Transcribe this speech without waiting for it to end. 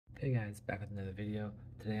Hey guys, back with another video.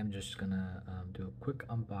 Today I'm just gonna do a quick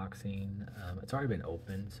unboxing. It's already been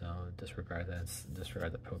opened, so disregard that.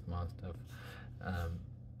 Disregard the Pokemon stuff.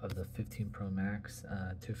 Of the 15 Pro Max,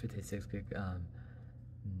 256 gig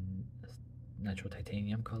natural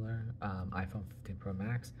titanium color iPhone 15 Pro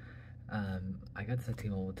Max. I got this at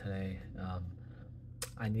T-Mobile today.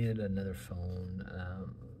 I needed another phone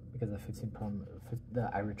because the 15 Pro,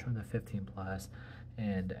 I returned the 15 Plus,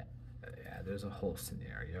 and yeah, there's a whole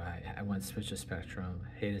scenario. I went to switch to Spectrum,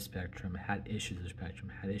 hated Spectrum, had issues with Spectrum,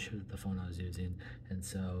 had issues with the phone I was using, and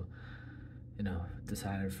so,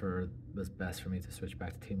 decided for it was best for me to switch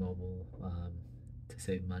back to T-Mobile to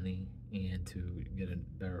save money and to get a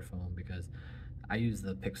better phone, because I use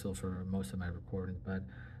the Pixel for most of my recordings, but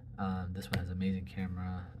this one has amazing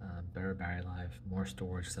camera, better battery life, more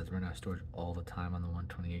storage, because I run out of storage all the time on the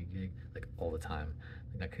 128 gig, like all the time.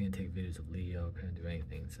 Like I couldn't take videos of Leo, couldn't do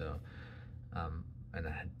anything. So, and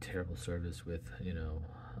I had terrible service with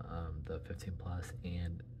the 15 Plus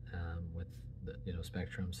and with the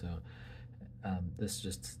Spectrum. So this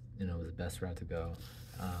just was the best route to go.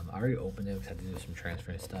 I already opened it because I had to do some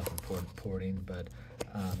transferring stuff and porting, but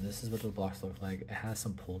this is what the box looks like. It has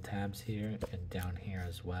some pull tabs here and down here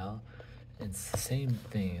as well. And it's the same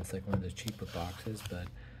thing. It's like one of the cheaper boxes, but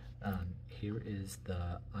here is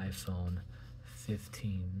the iPhone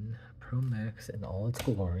 15 Pro Max in all its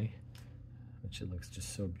glory, which it looks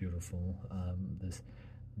just so beautiful. This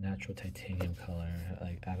natural titanium color,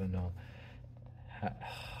 like I don't know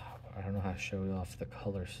how to show off the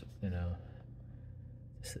colors.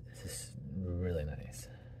 This is really nice.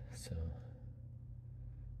 So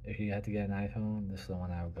if you had to get an iPhone, this is the one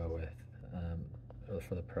I would go with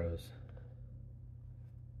for the pros.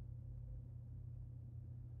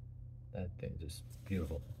 That thing just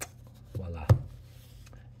beautiful. Voila.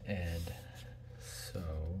 And so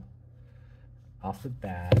off the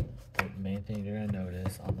bat, the main thing you're gonna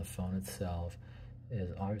notice on the phone itself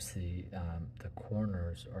is obviously the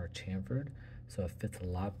corners are chamfered, so it fits a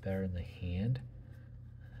lot better in the hand.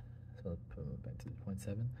 So let's put it back to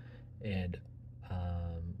 0.7, and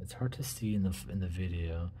it's hard to see in the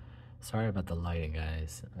video. Sorry about the lighting,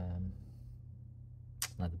 guys.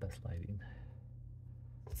 Not the best lighting.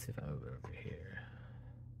 Let's see if I move it over here.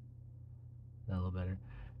 A little better.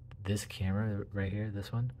 This camera right here,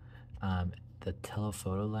 this one, the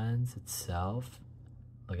telephoto lens itself,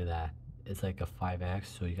 look at that. It's like a 5x,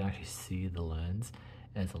 so you can actually see the lens,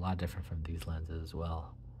 and it's a lot different from these lenses as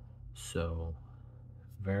well. So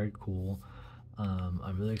very cool.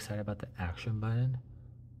 I'm really excited about the action button,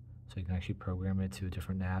 so you can actually program it to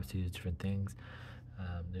different apps to use different things.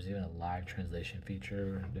 There's even a live translation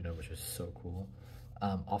feature, which is so cool.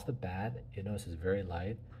 Off the bat, this is very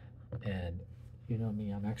light, and you know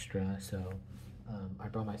me, I'm extra, so I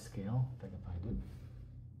brought my scale, if I can find it.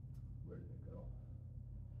 Where did it go?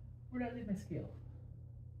 Where did I leave my scale?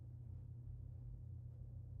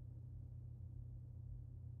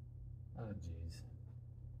 Oh, jeez.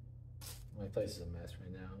 My place is a mess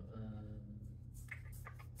right now.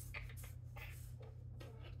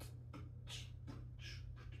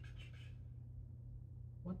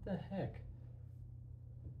 What the heck?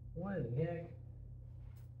 What the heck?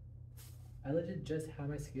 I legit just have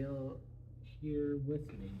my scale here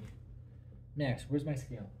with me. Max, where's my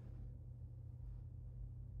scale?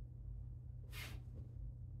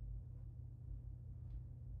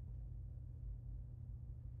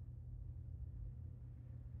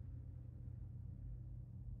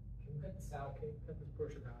 Can you cut this out? Can you cut this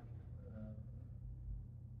portion out?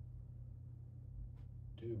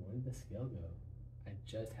 Dude, where did the scale go? I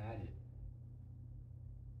just had it.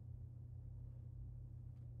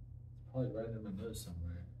 Probably right under my nose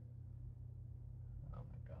somewhere. Oh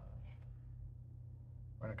my gosh.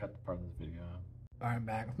 We're gonna cut the part of this video out. Alright, I'm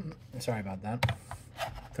back. Sorry about that.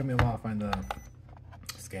 Took me a while to find the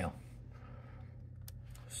scale.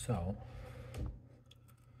 So,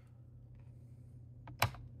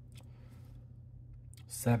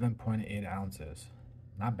 .8 ounces.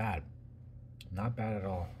 Not bad. Not bad at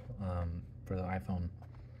all for the iPhone.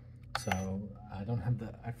 So, I don't have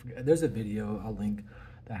I forget. There's a video I'll link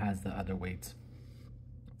that has the other weights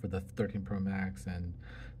for the 13 Pro Max and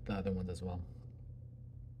the other ones as well.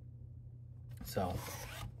 So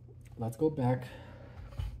let's go back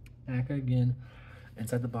again.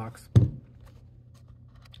 Inside the box,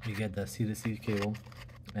 you get the C2C cable,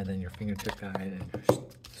 and then your fingertip guide and your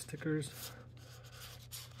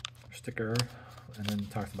sticker, and then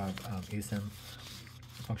it talks about eSIM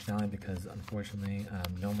functionality, because unfortunately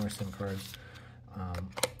no more SIM cards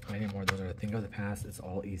anymore. Those are a thing of the past. It's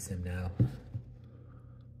all eSIM now.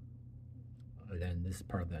 And then this is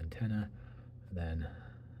part of the antenna, and then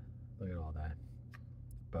Look at all that.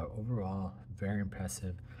 But overall, very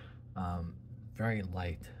impressive. Very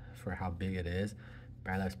light for how big it is.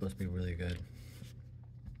 Battery life's supposed to be really good.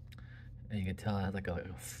 And you can tell it has like a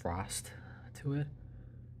frost to it.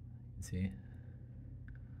 You can see.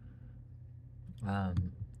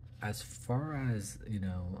 As far as, you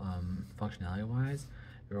know, functionality wise,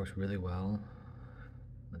 it works really well.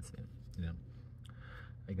 Let's see, you know,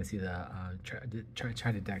 you can see the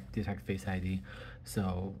try to detect Face ID.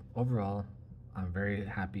 So overall, I'm very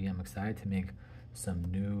happy. I'm excited to make some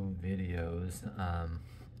new videos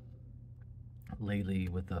lately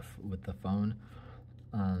with the phone.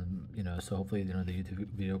 You know, so hopefully, you know, the YouTube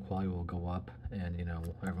video quality will go up, and you know,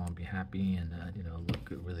 everyone will be happy, and you know, look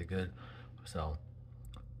really good. So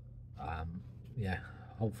yeah,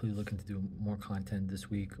 hopefully looking to do more content this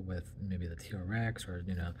week with maybe the TRX, or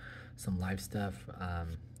you know, some live stuff,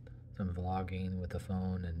 some vlogging with the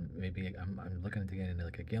phone, and maybe I'm looking to get into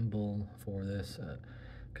like a gimbal for this,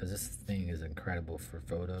 because this thing is incredible for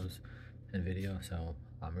photos and video. So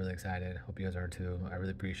I'm really excited. Hope you guys are too. I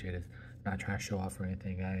really appreciate it. I'm not trying to show off or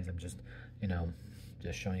anything, guys. I'm just, you know,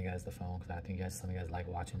 just showing you guys the phone, because I think some of you guys like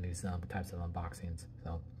watching these types of unboxings.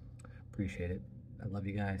 So appreciate it. I love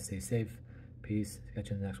you guys. Stay safe. Peace.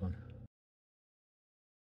 Catch you in the next one.